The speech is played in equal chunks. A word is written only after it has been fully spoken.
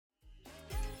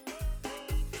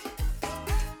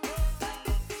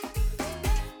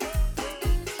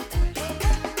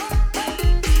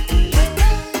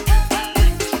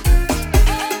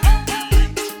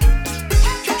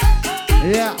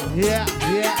Yeah,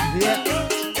 yeah, yeah.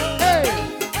 Hey!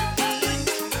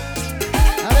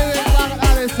 Allez,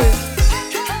 allez, c'est.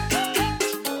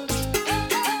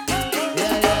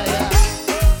 Yeah, yeah, yeah.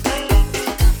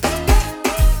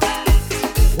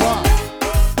 Wow.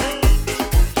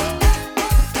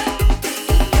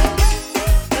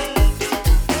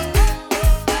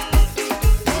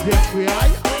 Yes, we are.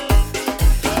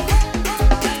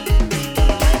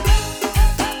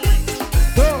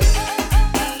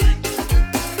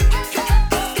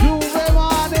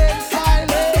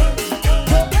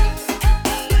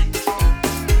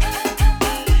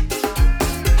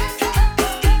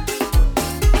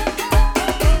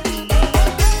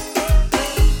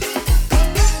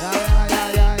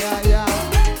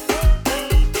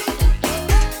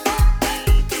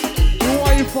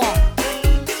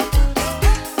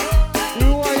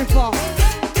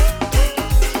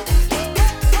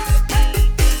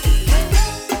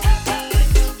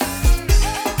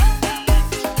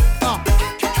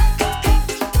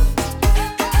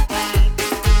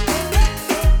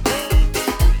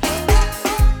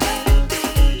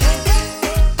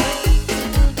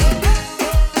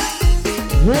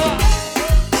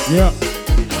 Yeah.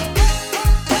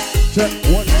 Check,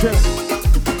 1, 2.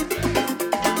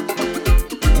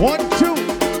 1, 2.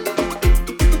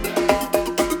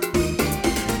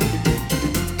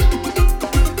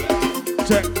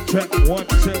 Check, check, 1,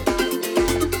 2.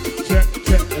 Check,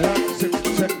 check, 1, 2.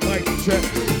 Check, mic, check.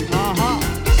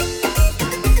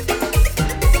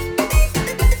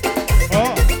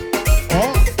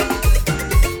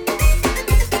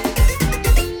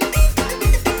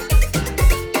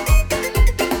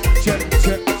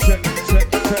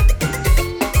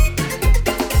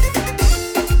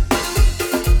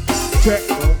 Check,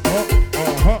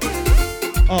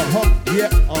 yeah,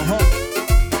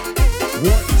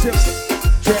 1, 2,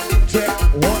 check, check,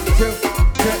 1, 2,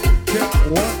 check, check,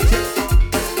 1,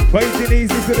 2. Raise your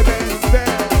knees into the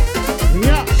bandstand.